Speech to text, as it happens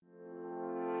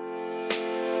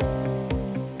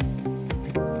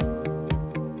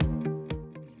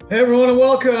Hey everyone, and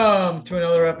welcome to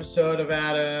another episode of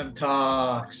Adam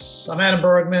Talks. I'm Adam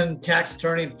Bergman, tax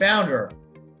attorney and founder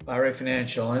of IRA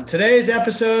Financial. And today's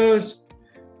episode's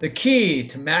the key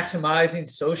to maximizing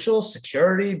Social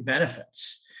Security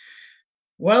benefits.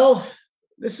 Well,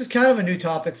 this is kind of a new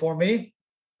topic for me.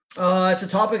 It's a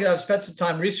topic that I've spent some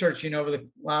time researching over the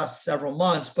last several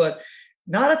months, but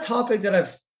not a topic that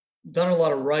I've done a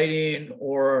lot of writing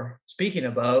or speaking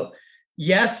about.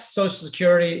 Yes, Social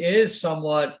Security is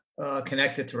somewhat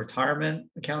connected to retirement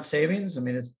account savings. I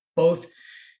mean, it's both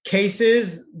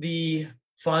cases. The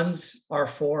funds are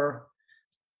for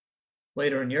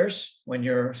later in years when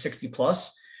you're 60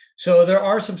 plus. So there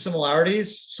are some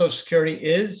similarities. Social Security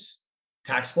is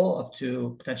taxable up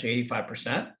to potentially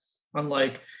 85%,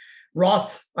 unlike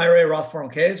IRA, Roth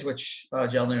 401ks, which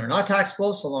generally are not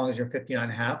taxable so long as you're 59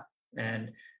 and a half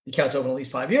and the account's open at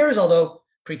least 5 years, although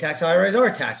pre-tax IRAs are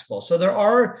taxable. So there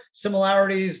are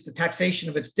similarities. The taxation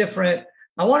of it's different.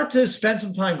 I wanted to spend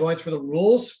some time going through the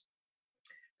rules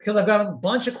because I've got a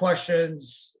bunch of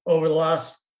questions over the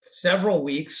last several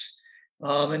weeks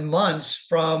and months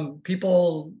from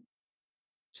people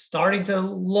starting to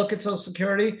look at Social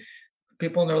Security,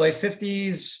 people in their late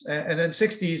 50s and then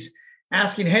 60s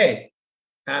asking, hey,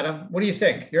 Adam, what do you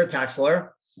think? You're a tax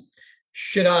lawyer.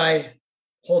 Should I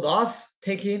hold off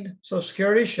taking Social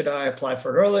Security? Should I apply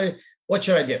for it early? What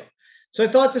should I do? So I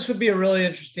thought this would be a really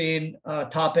interesting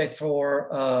topic for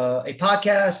a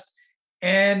podcast.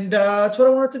 And that's what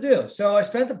I wanted to do. So I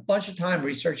spent a bunch of time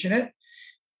researching it.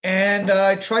 And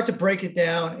I tried to break it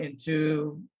down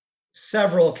into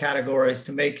several categories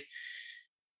to make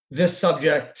this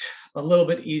subject a little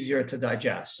bit easier to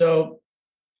digest. So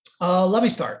let me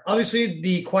start. Obviously,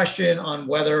 the question on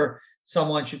whether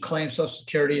someone should claim Social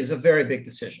Security is a very big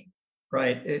decision,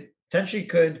 right? It potentially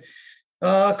could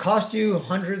cost you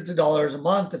hundreds of dollars a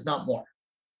month, if not more.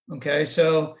 Okay,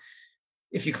 so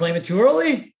if you claim it too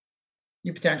early,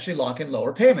 you potentially lock in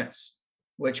lower payments,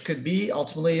 which could be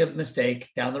ultimately a mistake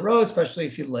down the road, especially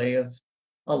if you live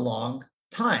a long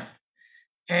time.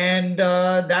 And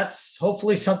that's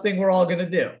hopefully something we're all going to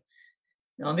do.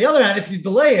 Now, on the other hand, if you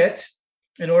delay it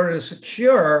in order to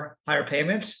secure higher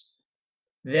payments,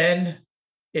 then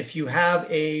if you have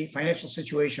a financial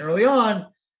situation early on,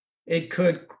 it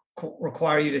could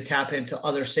require you to tap into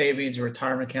other savings or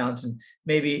retirement accounts and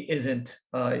maybe isn't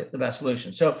the best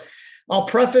solution. So I'll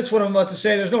preface what I'm about to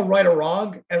say. There's no right or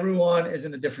wrong. Everyone is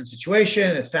in a different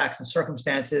situation. It's facts and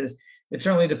circumstances. It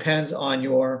certainly depends on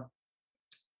your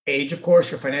age, of course,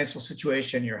 your financial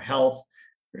situation, your health,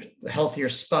 the health of your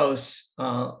spouse,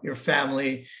 your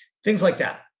family, things like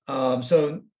that.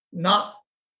 So not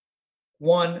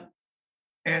one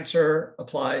answer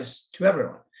applies to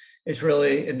everyone. It's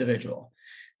really individual.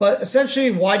 But essentially,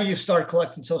 why do you start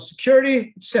collecting Social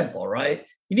Security? It's simple, right?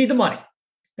 You need the money.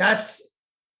 That's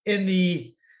in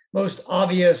the most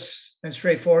obvious and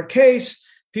straightforward case.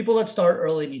 People that start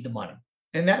early need the money.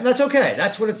 And that's okay.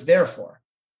 That's what it's there for,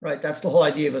 right? That's the whole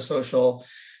idea of a social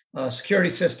security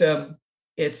system.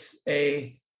 It's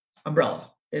a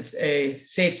umbrella. It's a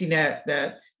safety net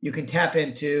that you can tap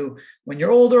into when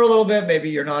you're older a little bit.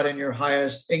 Maybe you're not in your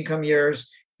highest income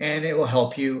years, and it will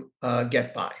help you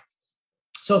get by.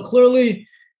 So clearly,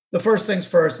 the first things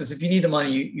first is if you need the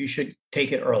money, you should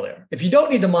take it earlier. If you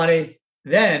don't need the money,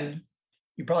 then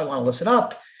you probably want to listen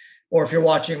up. Or if you're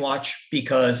watching, watch,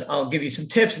 because I'll give you some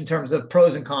tips in terms of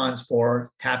pros and cons for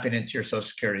tapping into your Social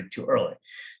Security too early.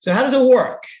 So how does it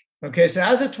work? Okay, so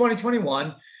as of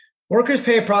 2021, workers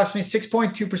pay approximately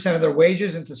 6.2% of their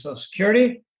wages into Social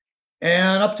Security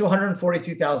and up to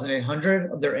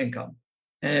 $142,800 of their income.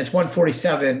 And it's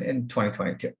 $147 in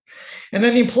 2022. And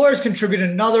then the employers contribute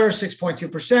another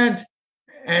 6.2%,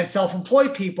 and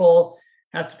self-employed people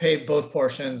have to pay both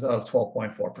portions of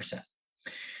 12.4%.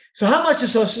 So how much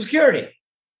is Social Security?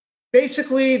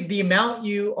 Basically, the amount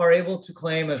you are able to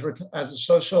claim as a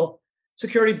Social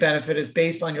Security benefit is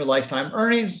based on your lifetime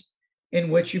earnings in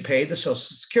which you paid the Social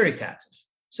Security taxes.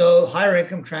 So higher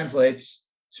income translates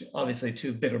obviously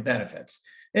to bigger benefits.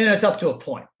 And it's up to a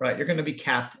point, right? You're going to be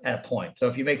capped at a point. So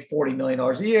if you make $40 million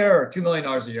a year or $2 million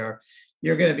a year,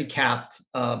 you're going to be capped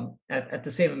at the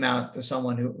same amount as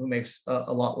someone who makes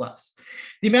a lot less.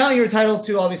 The amount you're entitled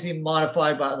to obviously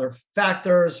modified by other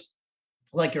factors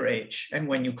like your age and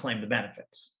when you claim the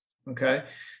benefits, okay?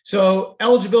 So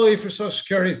eligibility for Social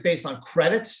Security is based on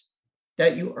credits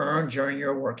that you earn during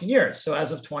your working years. So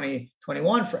as of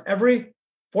 2021, for every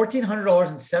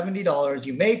 $1,470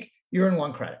 you make, you earn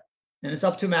one credit. And it's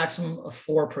up to a maximum of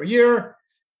 4 per year.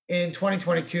 In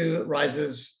 2022, it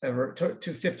rises to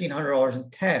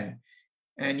 $1,510,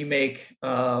 and you make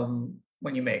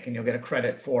when you make, and you'll get a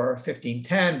credit for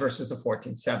 1510 versus the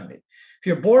 1470. If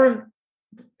you're born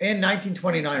in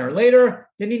 1929 or later,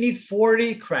 then you need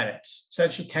 40 credits,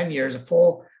 essentially 10 years of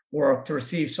full work to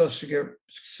receive Social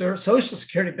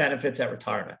Security benefits at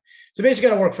retirement. So basically,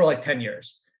 you got to work for like 10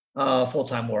 years,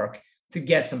 full-time work, to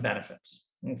get some benefits.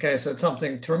 Okay, so it's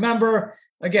something to remember.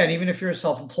 Again, even if you're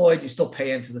self-employed, you still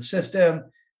pay into the system.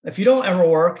 If you don't ever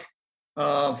work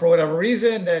for whatever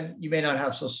reason, then you may not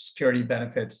have Social Security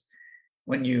benefits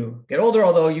when you get older,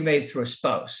 although you may through a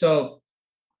spouse. So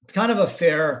it's kind of a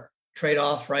fair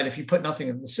trade-off, right? If you put nothing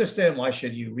in the system, why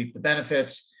should you reap the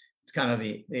benefits? It's kind of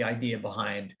the idea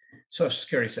behind Social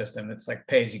Security system. It's like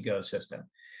pay-as-you-go system.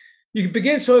 You can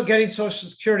begin getting Social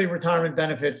Security retirement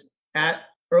benefits at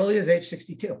early as age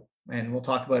 62. And we'll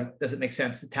talk about, does it make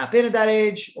sense to tap in at that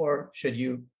age, or should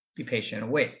you be patient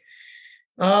and wait?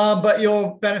 But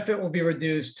your benefit will be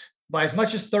reduced by as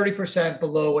much as 30%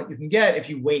 below what you can get if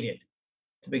you waited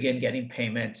to begin getting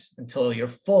payments until your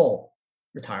full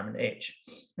retirement age.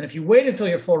 And if you wait until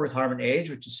your full retirement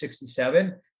age, which is 67,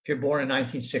 if you're born in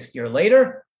 1960 or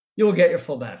later, you will get your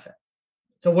full benefit.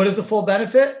 So what is the full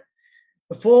benefit?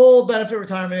 The full benefit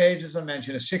retirement age, as I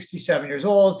mentioned, is 67 years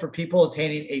old for people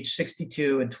attaining age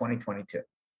 62 in 2022.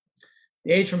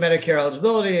 The age for Medicare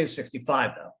eligibility is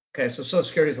 65, though. Okay, so Social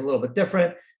Security is a little bit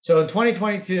different. So in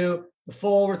 2022, the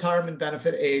full retirement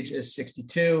benefit age is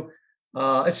 67.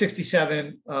 Current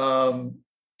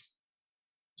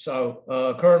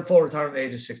full retirement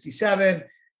age is 67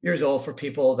 years old for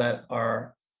people that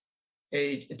are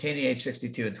attaining age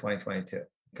 62 in 2022.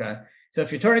 Okay, so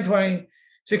if you're turning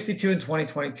 62 in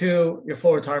 2022, your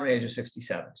full retirement age is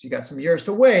 67. So you got some years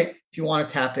to wait if you want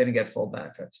to tap in and get full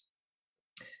benefits.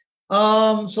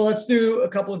 So let's do a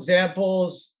couple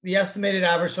examples. The estimated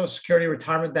average Social Security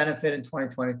retirement benefit in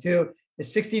 2022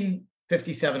 is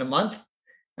 $1,657 a month.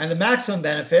 And the maximum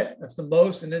benefit, that's the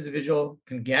most an individual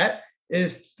can get,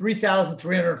 is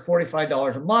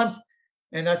 $3,345 a month.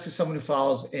 And that's to someone who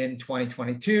falls in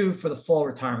 2022 for the full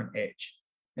retirement age.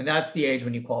 And that's the age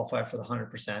when you qualify for the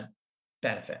 100%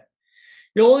 benefit.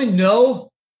 You'll only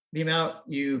know the amount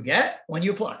you get when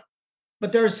you apply.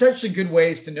 But there are essentially good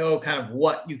ways to know kind of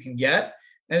what you can get.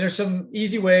 And there's some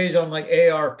easy ways on like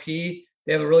AARP.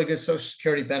 They have a really good Social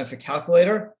Security benefit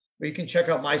calculator where you can check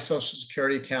out my Social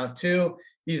Security account too.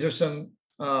 These are some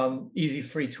easy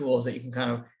free tools that you can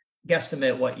kind of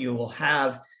guesstimate what you will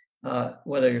have,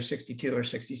 whether you're 62 or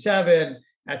 67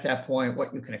 at that point,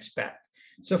 what you can expect.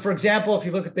 So for example, if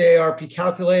you look at the AARP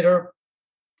calculator,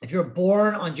 if you're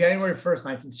born on January 1st,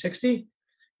 1960,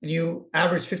 and you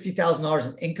average $50,000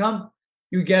 in income,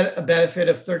 you get a benefit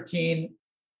of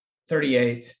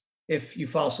 $1,338 if you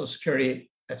file Social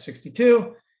Security at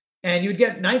 62, and you'd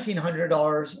get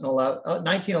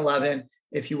 $1,911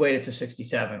 if you waited to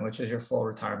 67, which is your full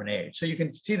retirement age. So you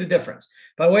can see the difference.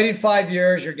 By waiting 5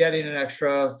 years, you're getting an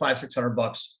extra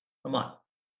 $500-600 a month.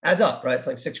 Adds up, right? It's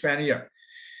like $6,000 a year.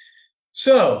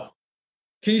 So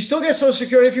can you still get Social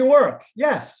Security if you work?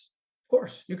 Yes, of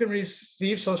course. You can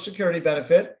receive Social Security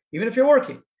benefit even if you're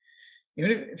working.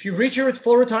 Even if you reach your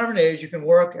full retirement age, you can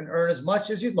work and earn as much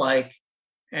as you'd like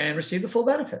and receive the full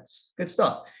benefits. Good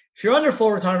stuff. If you're under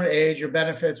full retirement age, your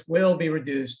benefits will be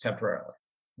reduced temporarily.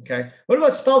 Okay. What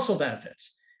about spousal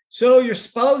benefits? So your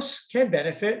spouse can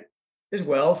benefit as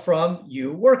well from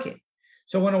you working.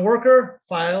 So when a worker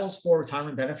files for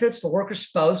retirement benefits, the worker's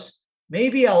spouse may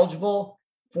be eligible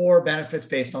for benefits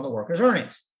based on the worker's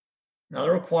earnings.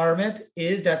 Another requirement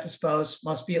is that the spouse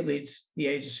must be at least the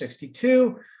age of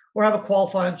 62 or have a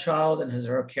qualifying child in his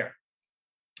or her care.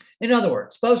 In other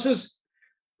words, spouses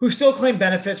who still claim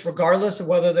benefits regardless of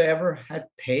whether they ever had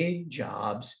paid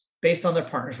jobs based on their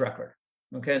partner's record.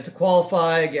 Okay, and to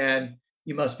qualify, again,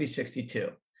 you must be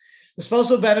 62. The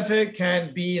spousal benefit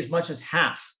can be as much as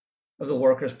half of the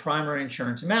worker's primary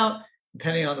insurance amount,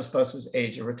 depending on the spouse's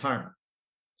age of retirement.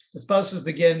 The spouses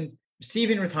begin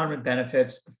receiving retirement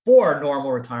benefits before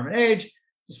normal retirement age,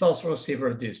 the spouse will receive a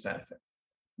reduced benefit.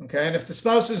 Okay, and if the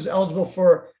spouse is eligible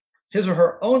for his or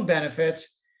her own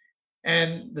benefits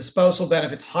and the spousal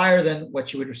benefit's higher than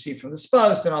what you would receive from the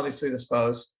spouse, then obviously the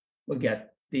spouse will get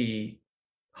the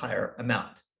higher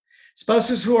amount.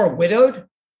 Spouses who are widowed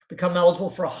become eligible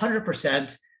for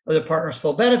 100% of their partner's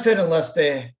full benefit unless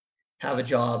they have a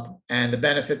job and the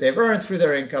benefit they've earned through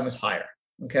their income is higher.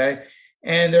 Okay,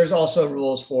 and there's also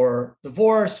rules for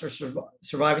divorce or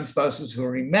surviving spouses who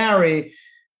remarry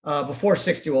before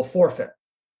 60 will forfeit.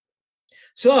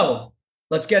 So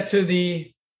let's get to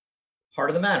the heart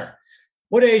of the matter.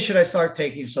 What age should I start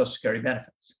taking Social Security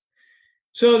benefits?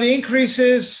 So the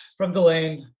increases from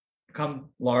delaying become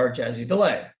large as you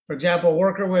delay. For example, a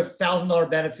worker with $1,000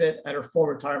 benefit at her full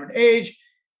retirement age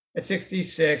at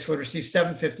 66 would receive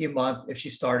 $750 a month if she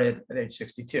started at age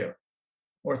 62,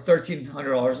 or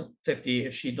 $1,350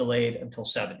 if she delayed until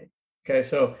 70. Okay,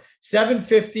 so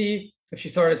 $750 if she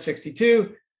started at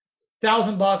 62,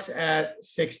 $1,000 at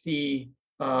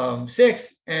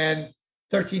 66, and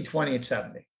 $1,320 at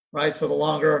 70. Right, so the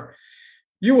longer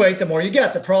you wait, the more you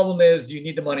get. The problem is, do you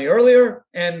need the money earlier?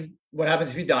 And what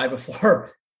happens if you die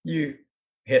before you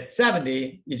hit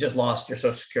 70? You just lost your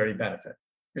Social Security benefit.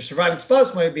 Your surviving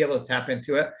spouse might be able to tap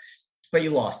into it, but you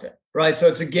lost it, right? So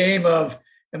it's a game of,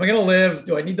 am I going to live?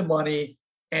 Do I need the money?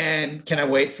 And can I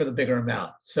wait for the bigger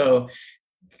amount? So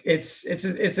it's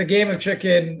a game of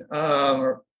chicken,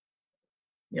 or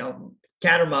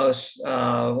cat or mouse.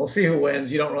 We'll see who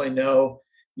wins. You don't really know.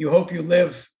 You hope you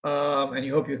live, and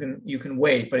you hope you can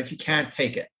wait. But if you can't,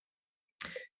 take it.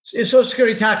 Is Social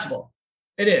Security taxable?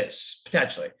 It is,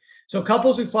 potentially. So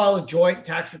couples who file a joint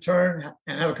tax return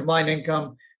and have a combined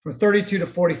income from 32 to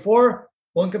 44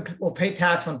 will pay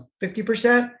tax on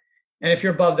 50%. And if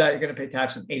you're above that, you're going to pay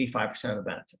tax on 85% of the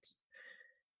benefits.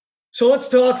 So let's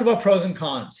talk about pros and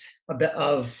cons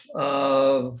of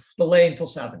delay until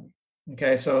 70.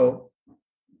 Okay, so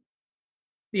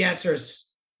the answer is,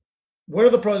 what are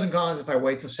the pros and cons if I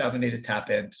wait till 70 to tap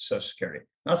into Social Security?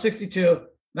 Not 62,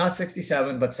 not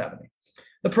 67, but 70.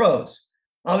 The pros,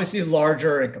 obviously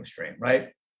larger income stream, right?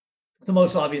 It's the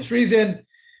most obvious reason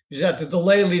is that the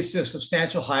delay leads to a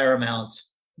substantial higher amount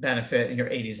benefit in your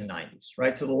 80s and 90s,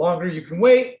 right? So the longer you can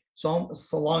wait, so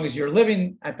long as you're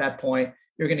living at that point,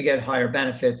 you're going to get higher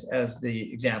benefits, as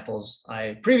the examples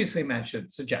I previously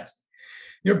mentioned suggest.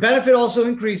 Your benefit also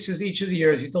increases each of the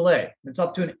years you delay. It's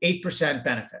up to an 8%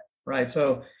 benefit, right?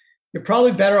 So you're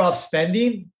probably better off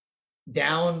spending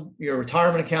down your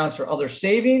retirement accounts or other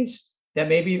savings that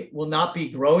maybe will not be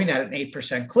growing at an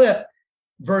 8% clip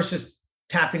versus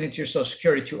tapping into your Social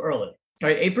Security too early,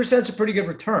 right? 8% is a pretty good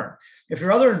return. If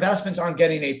your other investments aren't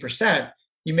getting 8%,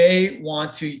 you may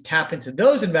want to tap into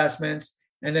those investments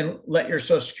and then let your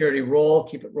Social Security roll,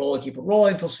 keep it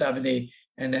rolling until 70,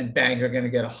 and then bang, you're going to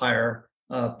get a higher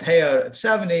payout at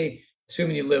 70,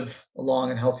 assuming you live a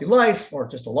long and healthy life, or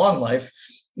just a long life.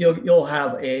 You'll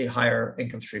have a higher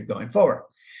income stream going forward.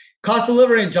 Cost of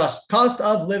living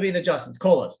adjustments,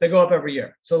 COLAs, they go up every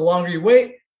year. So the longer you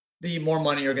wait, the more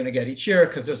money you're going to get each year,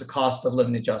 because there's a cost of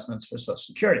living adjustments for Social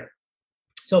Security.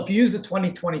 So if you use the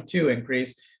 2022 increase,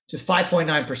 which is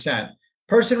 5.9%,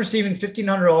 person receiving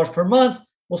 $1,500 per month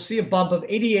will see a bump of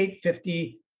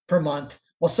 $8,850 per month,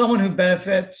 while someone who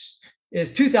benefits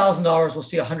is $2,000 will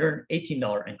see a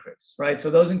 $118 increase, right? So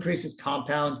those increases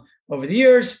compound over the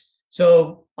years.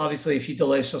 So obviously, if you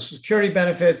delay Social Security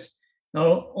benefits,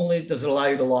 not only does it allow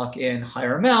you to lock in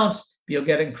higher amounts, but you'll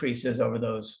get increases over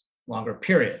those longer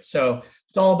periods. So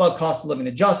it's all about cost of living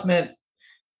adjustment.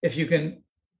 If you can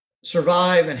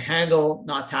survive and handle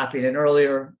not tapping in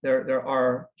earlier, there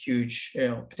are huge,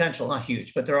 potential, not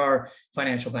huge, but there are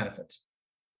financial benefits.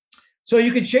 So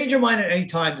you can change your mind at any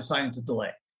time deciding to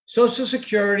delay. Social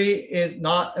Security is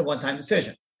not a one-time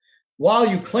decision. While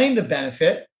you claim the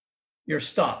benefit, you're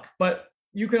stuck, but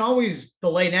you can always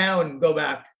delay now and go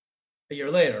back a year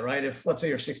later, right? If, let's say,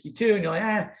 you're 62 and you're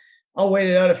like, I'll wait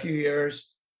it out a few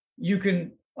years, you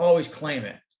can always claim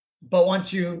it. But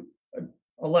once you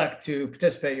elect to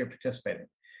participate, you're participating.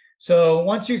 So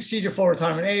once you exceed your full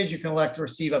retirement age, you can elect to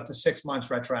receive up to 6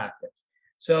 months retroactive.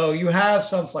 So you have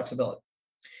some flexibility.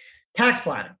 Tax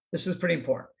planning, this is pretty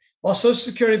important. While Social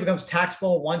Security becomes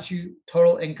taxable once your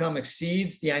total income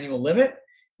exceeds the annual limit,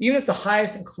 even if the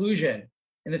highest inclusion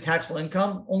in the taxable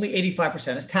income, only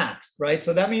 85% is taxed, right?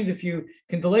 So that means if you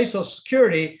can delay Social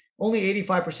Security, only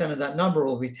 85% of that number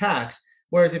will be taxed.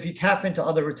 Whereas if you tap into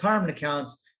other retirement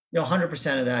accounts,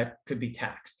 100% of that could be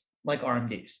taxed, like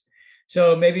RMDs.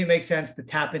 So maybe it makes sense to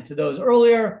tap into those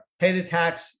earlier, pay the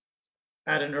tax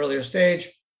at an earlier stage,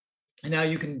 and now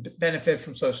you can benefit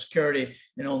from Social Security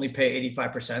and only pay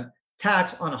 85%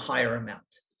 tax on a higher amount.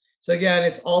 So again,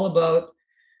 it's all about,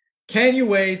 can you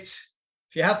wait?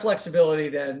 If you have flexibility,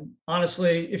 then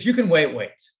honestly, if you can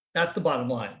wait. That's the bottom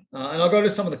line. And I'll go to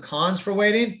some of the cons for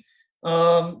waiting.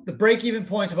 The break-even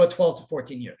point is about 12 to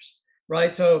 14 years,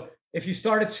 right? So if you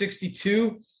start at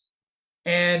 62,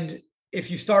 and if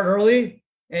you start early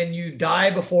and you die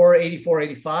before 84,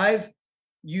 85,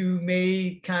 you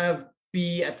may kind of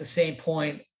be at the same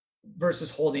point versus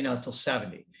holding out till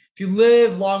 70. If you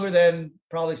live longer than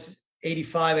probably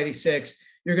 85, 86,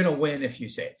 you're going to win if you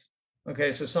save.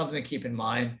 Okay, so something to keep in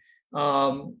mind.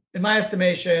 In my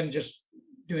estimation, just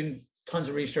doing tons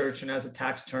of research and as a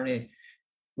tax attorney,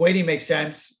 waiting makes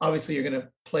sense. Obviously, you're going to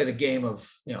play the game of,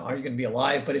 are you going to be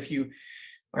alive? But if you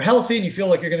are healthy and you feel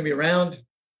like you're going to be around,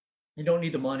 you don't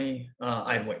need the money,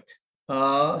 I'd wait.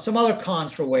 Some other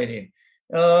cons for waiting.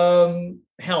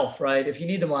 Health, right? If you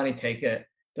need the money, take it.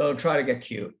 Don't try to get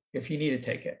cute. If you need to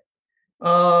take it.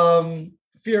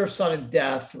 Fear of sudden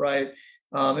death, right?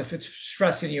 If it's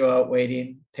stressing you out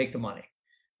waiting, take the money.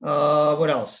 What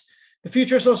else? The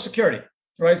future of Social Security,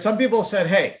 right? Some people said,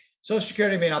 hey, Social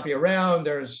Security may not be around.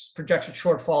 There's projected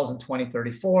shortfalls in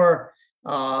 2034.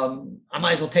 I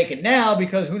might as well take it now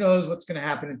because who knows what's going to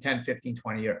happen in 10, 15,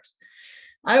 20 years.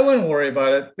 I wouldn't worry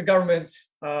about it. The government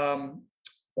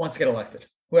wants to get elected,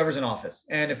 whoever's in office.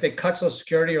 And if they cut Social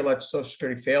Security or let Social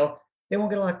Security fail, they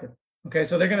won't get elected. Okay,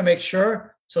 so they're going to make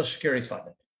sure Social Security is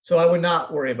funded. So I would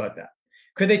not worry about that.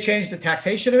 Could they change the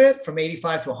taxation of it from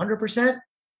 85 to 100%?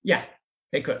 Yeah,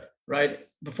 they could, right?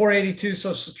 Before 82,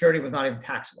 Social Security was not even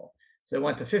taxable. So they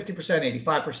went to 50%,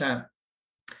 85%.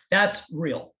 That's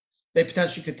real. They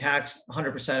potentially could tax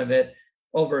 100% of it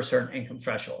over a certain income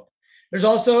threshold. There's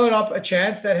also a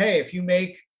chance that, hey, if you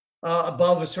make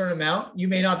above a certain amount, you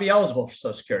may not be eligible for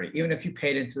Social Security, even if you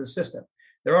paid into the system.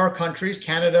 There are countries,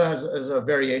 Canada has a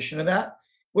variation of that,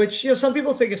 which some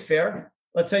people think is fair.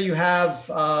 Let's say you have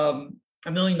 $1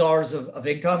 million of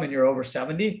income and you're over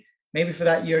 70. Maybe for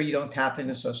that year, you don't tap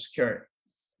into Social Security.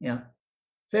 Yeah,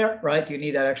 fair, right? Do you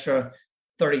need that extra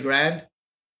 30 grand?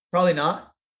 Probably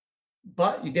not,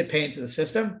 but you did pay into the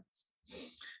system.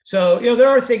 So, there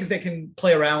are things that can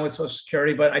play around with Social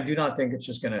Security, but I do not think it's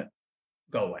just going to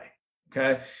go away.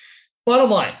 Okay.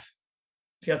 Bottom line,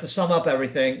 if you have to sum up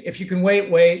everything, if you can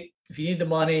wait. If you need the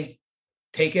money,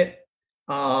 take it.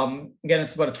 Again,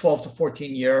 it's about a 12 to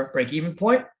 14 year break-even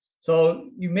point. So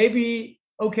you may be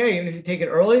okay, even if you take it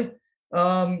early.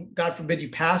 God forbid you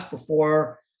pass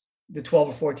before the 12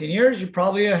 or 14 years, you're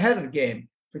probably ahead of the game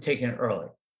for taking it early.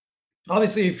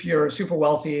 Obviously, if you're super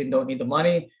wealthy and don't need the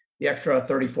money, the extra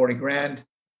 30, 40 grand,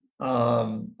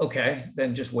 okay,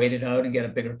 then just wait it out and get a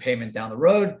bigger payment down the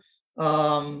road.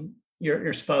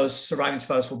 Your surviving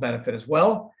spouse will benefit as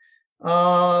well.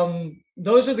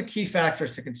 Those are the key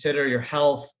factors to consider: your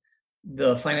health,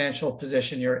 the financial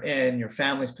position you're in, your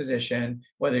family's position,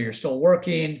 whether you're still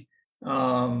working.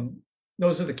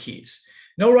 Those are the keys.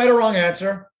 No right or wrong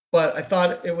answer, but I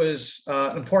thought it was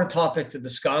an important topic to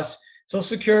discuss. Social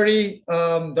Security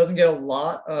doesn't get a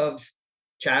lot of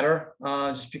chatter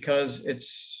just because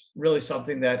it's really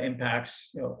something that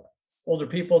impacts older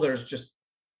people. There's just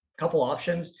a couple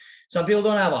options. Some people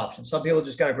don't have options. Some people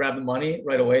just got to grab the money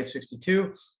right away at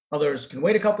 62. Others can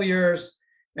wait a couple years,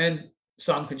 and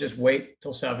some can just wait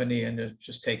till 70 and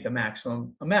just take the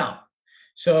maximum amount.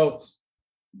 So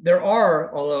there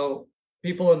are, although,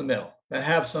 people in the middle that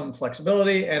have some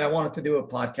flexibility, and I wanted to do a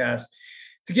podcast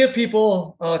to give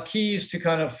people keys to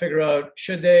kind of figure out,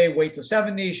 should they wait to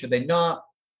 70? Should they not?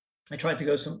 I tried to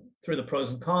go through the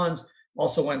pros and cons,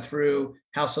 also went through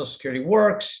how Social Security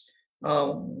works,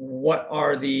 what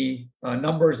are the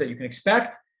numbers that you can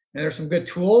expect. And there's some good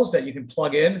tools that you can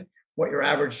plug in what your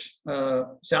average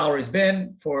salary has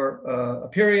been for a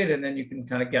period, and then you can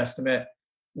kind of guesstimate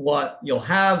what you'll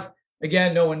have.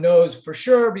 Again, no one knows for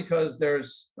sure because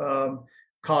there's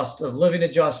cost of living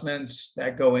adjustments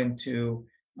that go into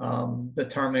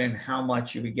determining how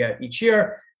much you would get each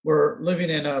year. We're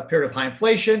living in a period of high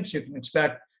inflation, so you can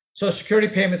expect Social Security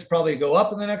payments probably go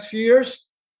up in the next few years,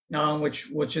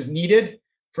 which is needed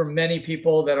for many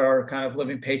people that are kind of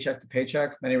living paycheck to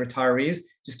paycheck. Many retirees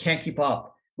just can't keep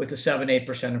up with the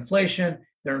 7-8% inflation.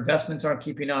 Their investments aren't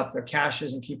keeping up. Their cash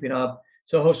isn't keeping up.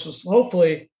 So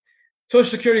hopefully Social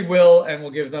Security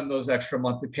will give them those extra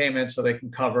monthly payments so they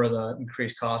can cover the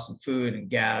increased costs of food and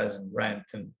gas and rent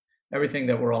and everything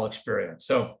that we're all experiencing.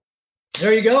 So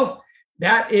there you go.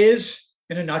 That is,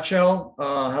 in a nutshell,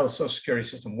 how the Social Security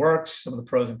system works, some of the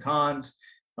pros and cons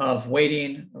of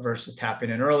waiting versus tapping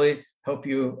in early. Hope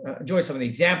you enjoyed some of the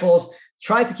examples.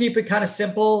 Tried to keep it kind of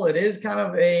simple. It is kind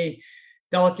of a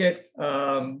delicate,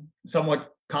 somewhat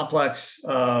complex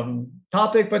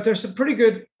topic, but there's some pretty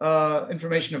good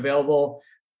information available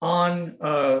on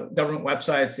government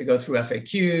websites. They go through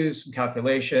FAQs, some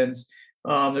calculations.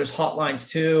 There's hotlines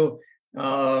too.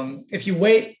 If you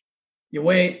wait, you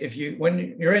wait.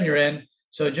 When you're in, you're in.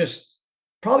 So just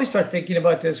probably start thinking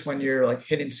about this when you're like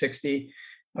hitting 60.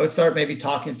 I would start maybe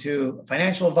talking to a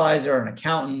financial advisor, an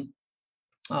accountant,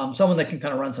 someone that can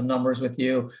kind of run some numbers with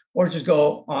you, or just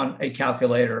go on a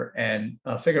calculator and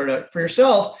figure it out for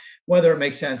yourself, whether it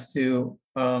makes sense to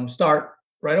start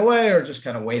right away or just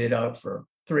kind of wait it out for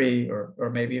 3 or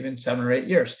maybe even 7 or 8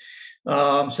 years.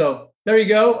 So there you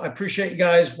go. I appreciate you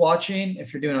guys watching.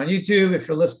 If you're doing it on YouTube, if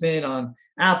you're listening on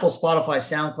Apple, Spotify,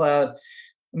 SoundCloud,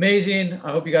 amazing.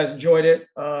 I hope you guys enjoyed it.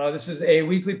 This is a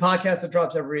weekly podcast that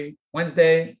drops every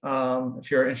Wednesday. If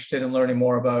you're interested in learning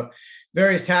more about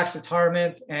various tax,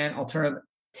 retirement, and alternative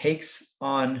takes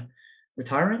on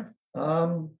retirement,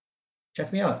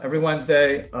 check me out every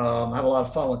Wednesday. I have a lot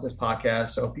of fun with this podcast.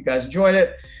 So hope you guys enjoyed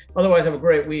it. Otherwise, have a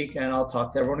great week, and I'll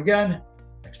talk to everyone again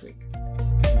next week.